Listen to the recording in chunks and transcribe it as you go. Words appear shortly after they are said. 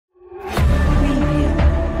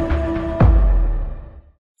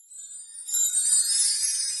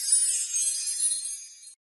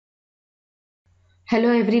Hello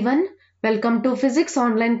everyone, welcome to Physics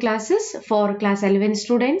online classes for class 11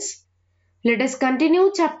 students. Let us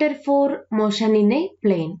continue chapter 4, Motion in a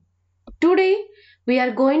Plane. Today we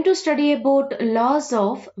are going to study about laws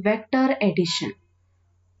of vector addition.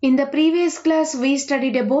 In the previous class we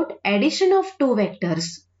studied about addition of two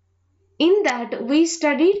vectors. In that we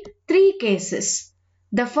studied three cases.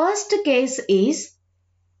 The first case is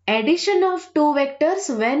addition of two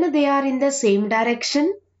vectors when they are in the same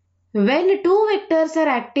direction. When two vectors are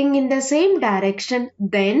acting in the same direction,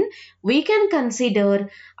 then we can consider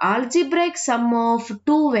algebraic sum of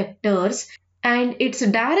two vectors and its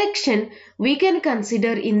direction we can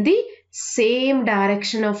consider in the same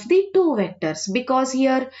direction of the two vectors because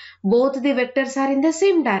here both the vectors are in the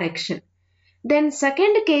same direction. Then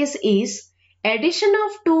second case is addition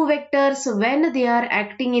of two vectors when they are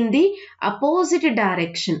acting in the opposite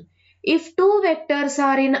direction. If two vectors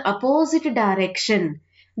are in opposite direction,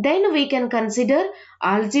 then we can consider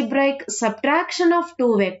algebraic subtraction of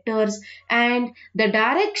two vectors and the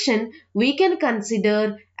direction we can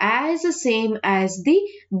consider as the same as the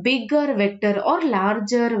bigger vector or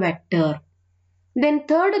larger vector. Then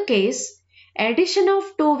third case, addition of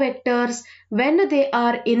two vectors when they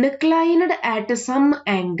are inclined at some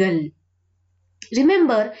angle.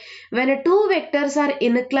 Remember, when two vectors are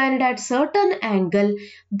inclined at certain angle,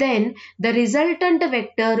 then the resultant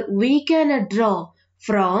vector we can draw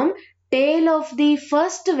from tail of the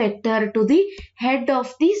first vector to the head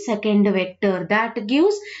of the second vector. That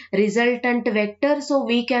gives resultant vector. So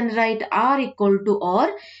we can write r equal to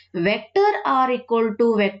or vector r equal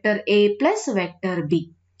to vector a plus vector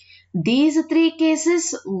b. These three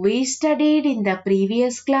cases we studied in the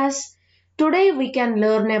previous class. Today we can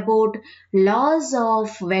learn about laws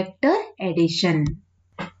of vector addition.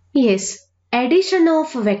 Yes, addition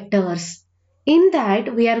of vectors. In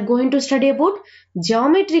that we are going to study about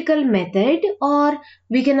geometrical method, or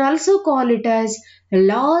we can also call it as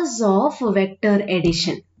laws of vector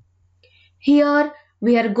addition. Here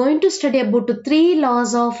we are going to study about three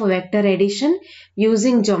laws of vector addition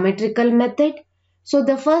using geometrical method. So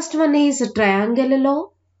the first one is triangle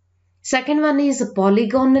law, second one is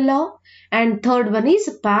Polygon law, and third one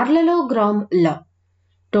is Parallelogram law.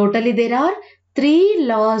 Totally there are three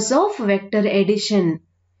laws of vector addition.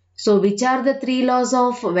 So which are the three laws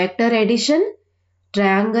of vector addition?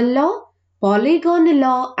 Triangle law, Polygon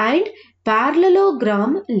law and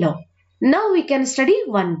Parallelogram law. Now we can study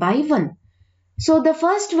one by one. So the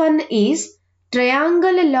first one is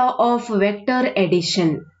triangle law of vector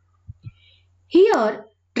addition. Here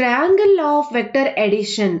triangle law of vector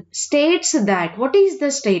addition states that, what is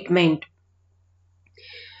the statement?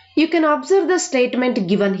 You can observe the statement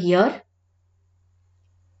given here.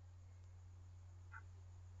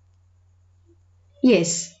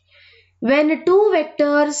 Yes, when two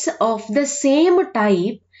vectors of the same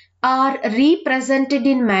type are represented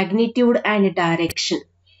in magnitude and direction.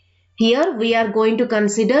 Here we are going to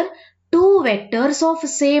consider two vectors of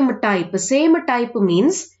same type. Same type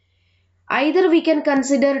means either we can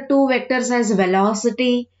consider two vectors as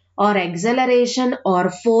velocity or acceleration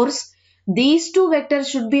or force. These two vectors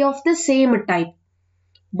should be of the same type.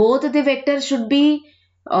 Both the vectors should be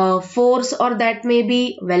force, or that may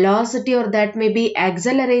be velocity, or that may be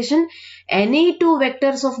acceleration. Any two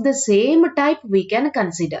vectors of the same type we can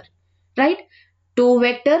consider, right? Two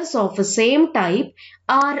vectors of the same type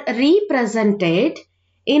are represented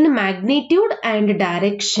in magnitude and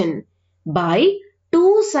direction by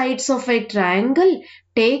two sides of a triangle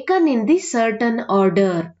taken in the certain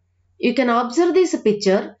order. You can observe this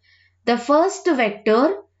picture, the first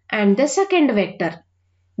vector and the second vector.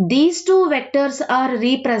 These two vectors are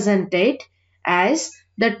represented as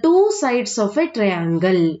the two sides of a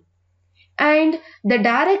triangle. And the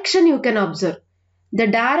direction you can observe. The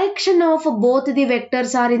direction of both the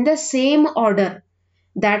vectors are in the same order.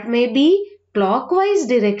 That may be clockwise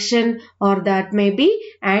direction or that may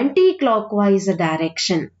be anti-clockwise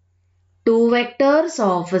direction. Two vectors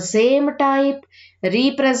of same type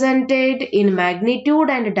represented in magnitude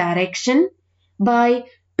and direction by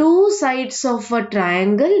two sides of a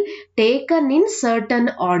triangle taken in certain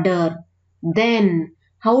order. Then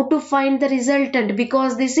how to find the resultant?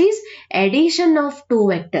 Because this is addition of two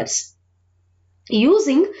vectors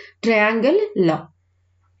using triangle law.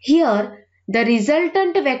 Here the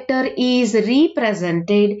resultant vector is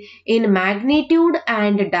represented in magnitude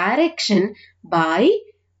and direction by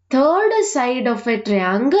third side of a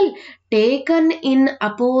triangle taken in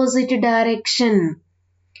opposite direction.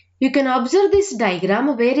 You can observe this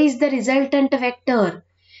diagram. Where is the resultant vector?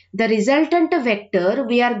 The resultant vector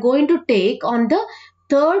we are going to take on the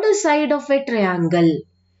third side of a triangle.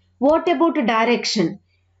 What about direction?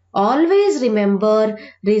 Always remember,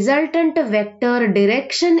 resultant vector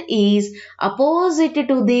direction is opposite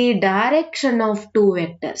to the direction of two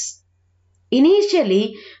vectors.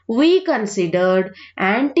 Initially, we considered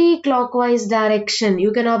anti-clockwise direction.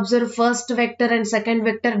 You can observe first vector and second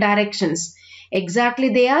vector directions. Exactly,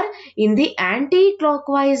 they are in the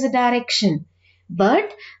anti-clockwise direction.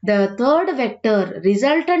 But the third vector,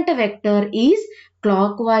 resultant vector, is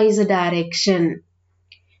clockwise direction.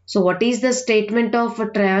 So what is the statement of a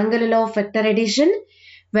triangle law of vector addition?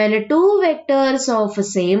 When two vectors of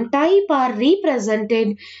same type are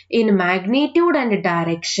represented in magnitude and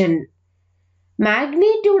direction.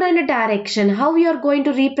 Magnitude and direction. How you are going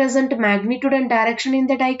to represent magnitude and direction in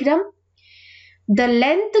the diagram? The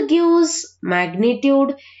length gives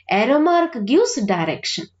magnitude, arrow mark gives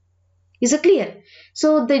direction. Is it clear?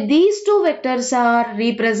 So these two vectors are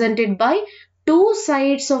represented by two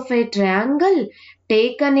sides of a triangle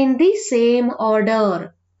taken in the same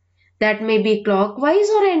order. That may be clockwise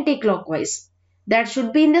or anti-clockwise. That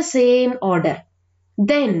should be in the same order.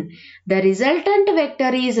 Then the resultant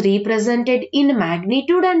vector is represented in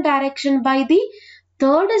magnitude and direction by the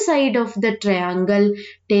third side of the triangle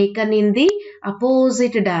taken in the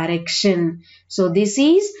opposite direction. So this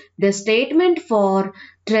is the statement for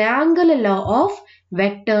triangle law of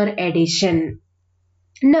vector addition.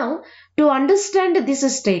 Now to understand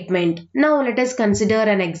this statement, now let us consider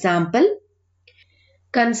an example.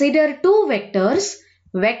 Consider two vectors,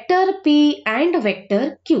 vector P and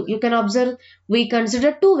vector Q. You can observe we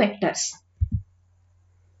consider two vectors.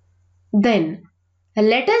 Then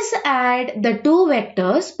let us add the two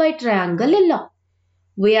vectors by triangle law.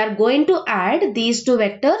 We are going to add these two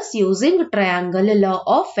vectors using triangle law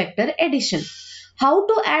of vector addition. How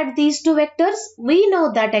to add these two vectors? We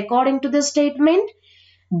know that according to the statement,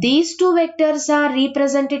 these two vectors are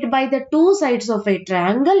represented by the two sides of a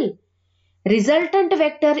triangle. Resultant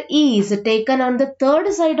vector is taken on the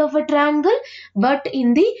third side of a triangle but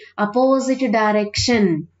in the opposite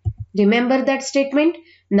direction. Remember that statement?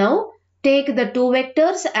 Now take the two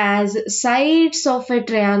vectors as sides of a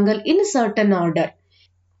triangle in certain order.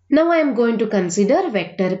 Now I am going to consider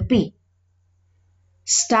vector P.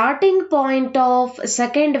 Starting point of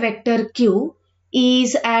second vector Q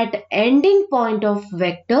is at ending point of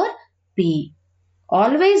vector P.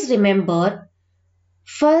 Always remember,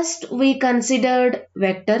 first we considered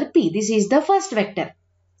vector P. This is the first vector.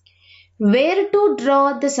 Where to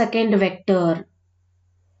draw the second vector?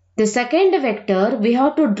 The second vector we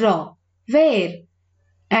have to draw. Where?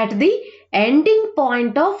 At the ending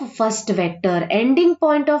point of first vector. Ending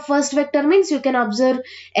point of first vector means you can observe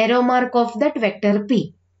arrow mark of that vector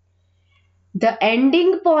P. The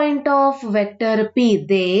ending point of vector P,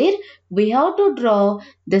 there we have to draw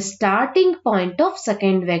the starting point of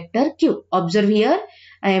second vector Q. Observe here,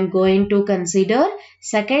 I am going to consider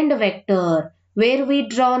second vector. Where we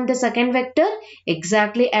draw on the second vector?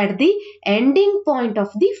 Exactly at the ending point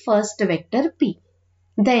of the first vector P.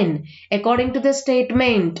 Then, according to the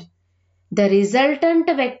statement, the resultant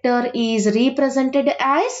vector is represented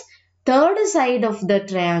as third side of the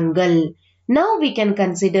triangle. Now we can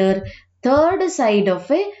consider third side of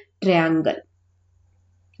a triangle.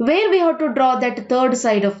 Where we have to draw that third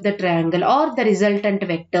side of the triangle or the resultant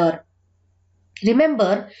vector?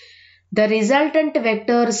 Remember, the resultant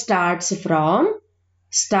vector starts from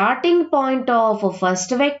starting point of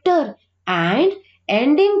first vector and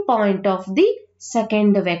ending point of the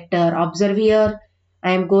second vector. Observe here,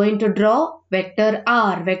 I am going to draw vector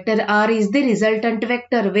R. Vector R is the resultant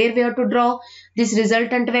vector. Where we have to draw this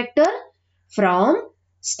resultant vector? From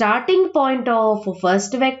starting point of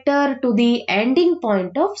first vector to the ending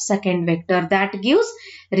point of second vector. That gives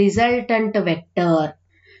resultant vector.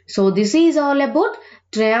 So this is all about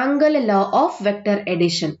triangle law of vector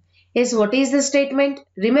addition. Yes, what is the statement?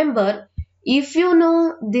 Remember, if you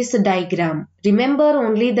know this diagram, remember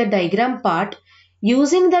only the diagram part.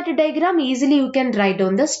 Using that diagram, easily you can write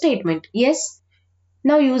down the statement. Yes.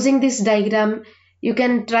 Now using this diagram, you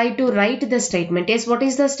can try to write the statement. Yes, what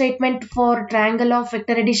is the statement for triangle of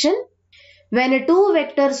vector addition? When two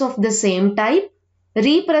vectors of the same type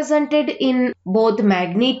represented in both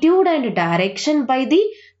magnitude and direction by the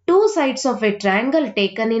two sides of a triangle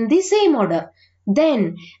taken in the same order,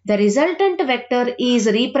 then the resultant vector is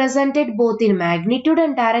represented both in magnitude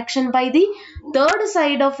and direction by the third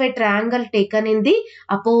side of a triangle taken in the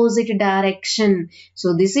opposite direction.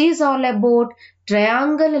 So this is all about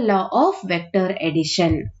triangle law of vector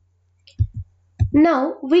addition.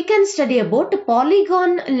 Now we can study about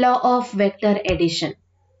polygon law of vector addition.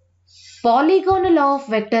 Polygon law of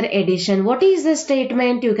vector addition. What is the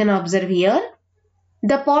statement? You can observe here.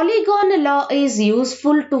 The polygon law is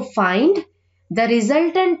useful to find the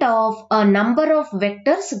resultant of a number of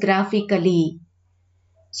vectors graphically.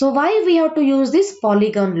 So why we have to use this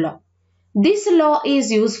polygon law? This law is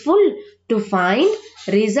useful to find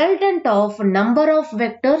resultant of number of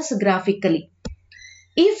vectors graphically.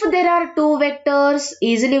 If there are two vectors,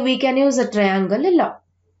 easily we can use a triangle law.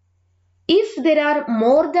 If there are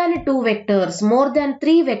more than two vectors, more than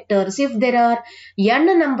three vectors, if there are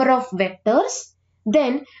n number of vectors,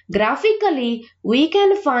 then graphically we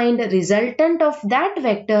can find resultant of that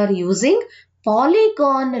vector using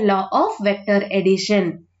Polygon law of vector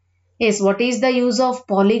addition. Yes, what is the use of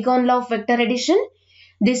Polygon law of vector addition?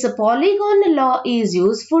 This Polygon law is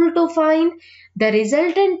useful to find the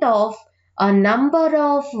resultant of a number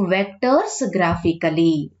of vectors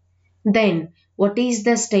graphically. Then, what is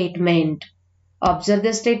the statement? Observe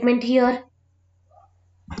the statement here.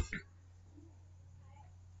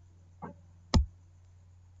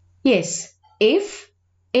 Yes, if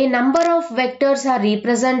a number of vectors are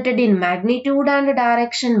represented in magnitude and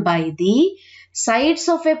direction by the sides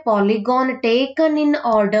of a polygon taken in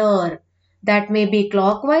order, that may be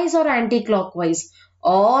clockwise or anti-clockwise,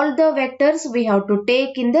 all the vectors we have to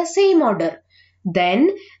take in the same order.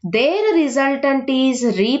 Then their resultant is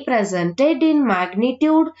represented in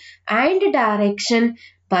magnitude and direction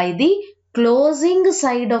by the closing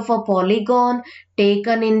side of a polygon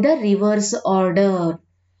taken in the reverse order.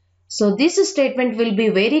 So this statement will be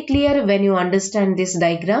very clear when you understand this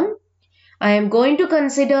diagram. I am going to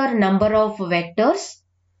consider number of vectors.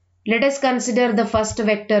 Let us consider the first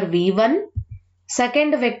vector v1,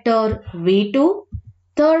 second vector v2,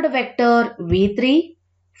 third vector v3,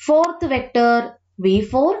 fourth vector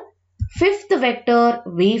v4, fifth vector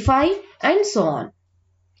v5 and so on.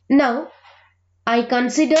 Now I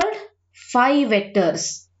considered 5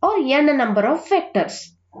 vectors or n number of vectors.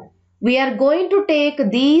 We are going to take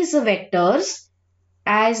these vectors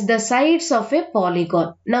as the sides of a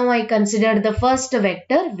polygon. Now I consider the first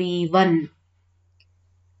vector v1.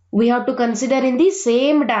 We have to consider in the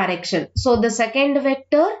same direction. So the second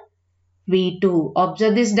vector v2.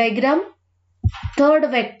 Observe this diagram. Third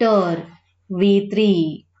vector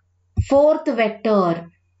v3. Fourth vector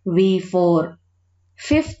v4.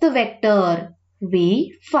 Fifth vector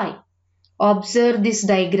v5. Observe this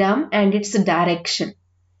diagram and its direction.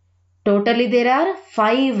 Totally there are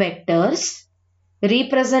 5 vectors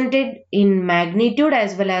represented in magnitude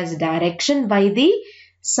as well as direction by the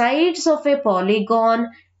sides of a polygon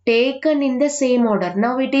taken in the same order.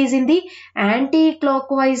 Now it is in the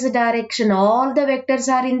anti-clockwise direction. All the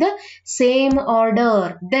vectors are in the same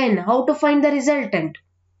order. Then how to find the resultant?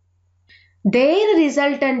 Their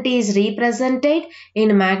resultant is represented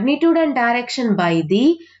in magnitude and direction by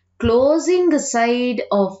the closing side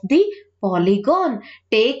of the polygon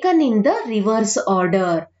taken in the reverse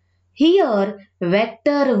order. Here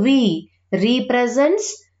vector v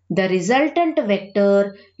represents the resultant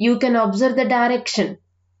vector. You can observe the direction.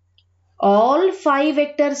 All 5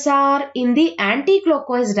 vectors are in the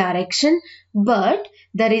anti-clockwise direction, but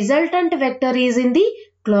the resultant vector is in the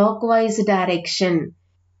clockwise direction.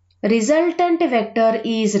 Resultant vector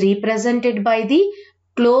is represented by the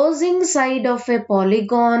closing side of a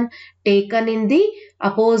polygon taken in the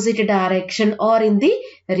opposite direction or in the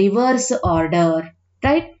reverse order.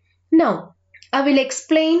 Right? Now, I will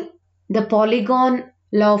explain the Polygon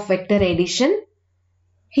law of vector addition.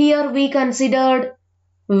 Here we considered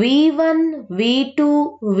v1,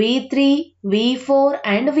 v2, v3, v4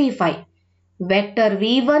 and v5. Vector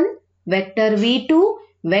v1, vector v2,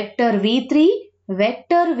 vector v3,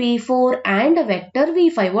 vector v4 and vector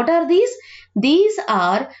v5. What are these? These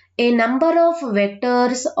are a number of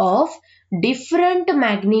vectors of different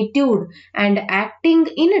magnitude and acting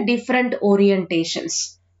in different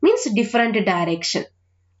orientations. Means different direction.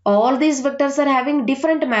 All these vectors are having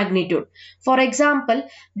different magnitude. For example,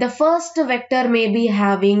 the first vector may be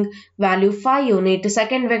having value 5 unit,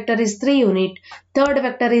 second vector is 3 unit, third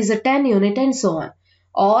vector is 10 unit and so on.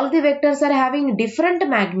 All the vectors are having different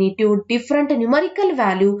magnitude, different numerical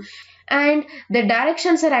value and the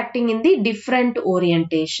directions are acting in the different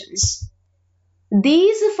orientations.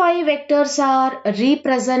 These 5 vectors are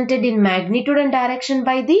represented in magnitude and direction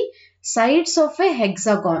by the sides of a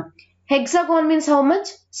hexagon. Hexagon means how much?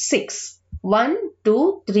 6. 1,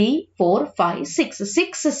 2, 3, 4, 5, 6.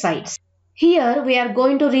 6 sides. Here we are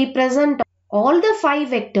going to represent all the 5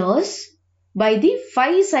 vectors by the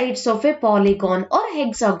 5 sides of a polygon or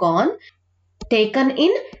hexagon taken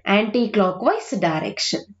in anti-clockwise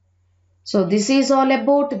direction. So this is all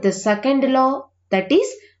about the second law, that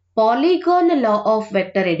is Polygon law of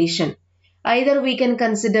vector addition. Either we can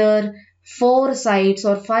consider 4 sides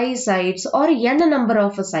or 5 sides or n number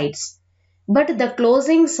of sides. but the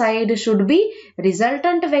closing side should be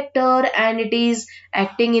resultant vector and it is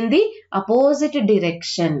acting in the opposite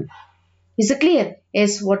direction. Is it clear?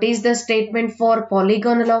 Yes, what is the statement for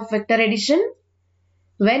polygon law of vector addition?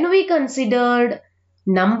 When we considered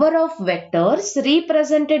number of vectors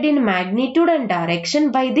represented in magnitude and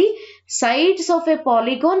direction by the sides of a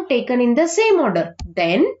polygon taken in the same order,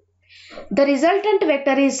 then the resultant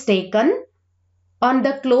vector is taken on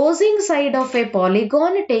the closing side of a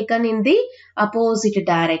polygon taken in the opposite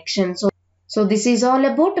direction. So this is all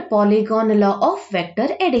about polygon law of vector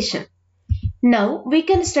addition. Now we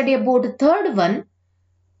can study about the third one,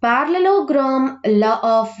 parallelogram law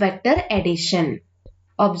of vector addition.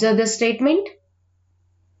 Observe the statement.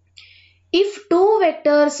 If two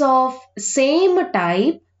vectors of same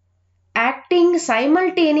type acting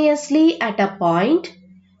simultaneously at a point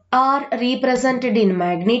are represented in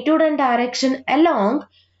magnitude and direction along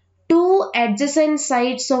two adjacent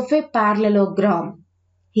sides of a parallelogram.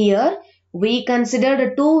 Here we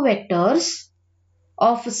considered two vectors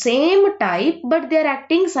of same type but they are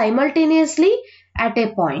acting simultaneously at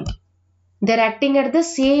a point. They are acting at the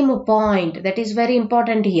same point. That is very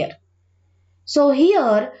important here. So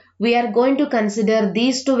here we are going to consider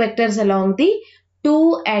these two vectors along the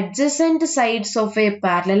two adjacent sides of a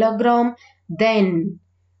parallelogram. Then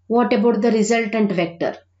what about the resultant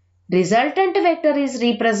vector? Resultant vector is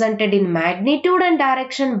represented in magnitude and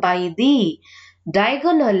direction by the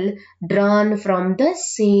diagonal drawn from the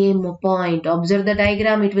same point. Observe the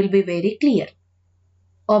diagram, it will be very clear.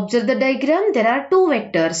 Observe the diagram, there are two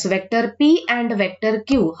vectors, vector P and vector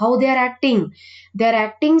Q. How they are acting? They are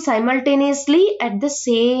acting simultaneously at the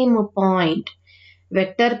same point.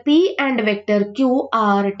 Vector P and vector Q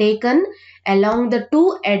are taken along the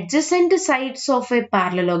two adjacent sides of a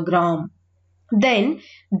parallelogram. Then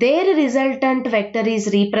their resultant vector is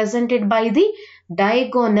represented by the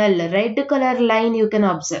diagonal red color line. You can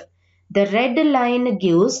observe. The red line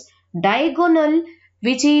gives diagonal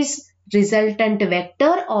which is resultant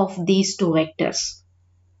vector of these two vectors.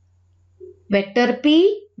 Vector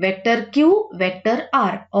P, vector Q, vector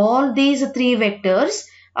R. All these three vectors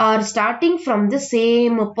are starting from the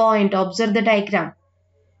same point. Observe the diagram.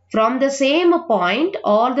 From the same point,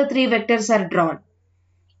 all the three vectors are drawn.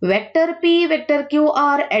 Vector P, vector Q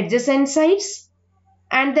are adjacent sides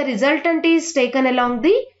and the resultant is taken along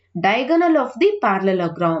the diagonal of the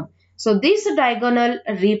parallelogram. So this diagonal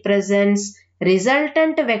represents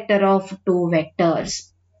resultant vector of two vectors.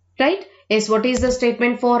 Right? Yes, what is the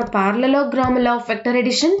statement for parallelogram law of vector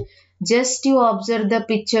addition? Just you observe the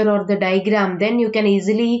picture or the diagram, then you can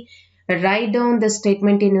easily write down the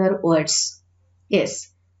statement in your words.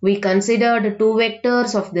 Yes, we considered two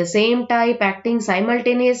vectors of the same type acting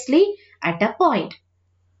simultaneously at a point,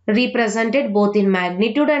 represented both in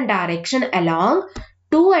magnitude and direction along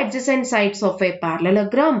two adjacent sides of a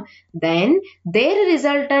parallelogram. Then their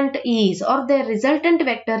resultant is or their resultant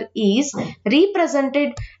vector is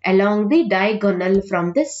represented along the diagonal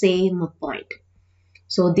from the same point.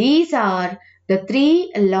 So these are the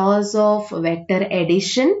three laws of vector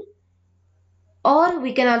addition, or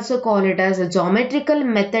we can also call it as a geometrical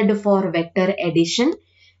method for vector addition,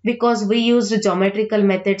 because we used geometrical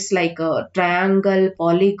methods like a triangle,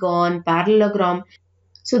 polygon, parallelogram.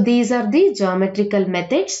 So these are the geometrical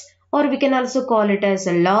methods, or we can also call it as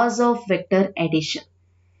laws of vector addition.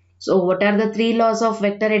 So what are the three laws of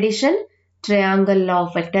vector addition? Triangle law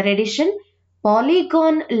of vector addition,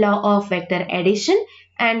 polygon law of vector addition,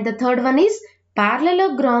 and the third one is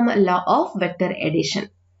parallelogram law of vector addition.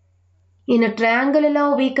 In a triangle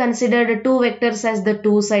law, we considered two vectors as the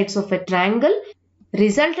two sides of a triangle.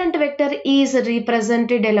 Resultant vector is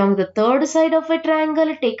represented along the third side of a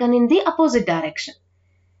triangle taken in the opposite direction.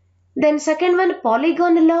 Then second one,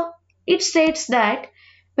 polygon law, it states that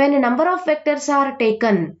when a number of vectors are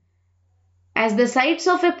taken as the sides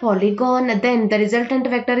of a polygon, then the resultant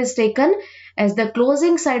vector is taken as the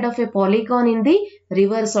closing side of a polygon in the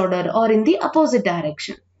reverse order or in the opposite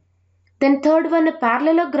direction. Then third one,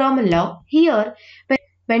 parallelogram law. Here,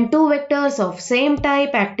 when two vectors of same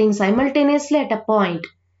type acting simultaneously at a point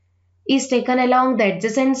is taken along the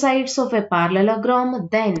adjacent sides of a parallelogram,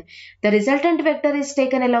 then the resultant vector is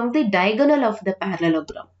taken along the diagonal of the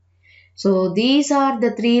parallelogram. So these are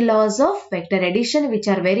the three laws of vector addition which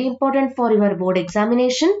are very important for your board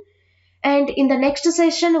examination. And in the next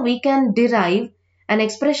session, we can derive an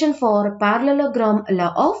expression for parallelogram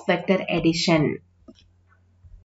law of vector addition.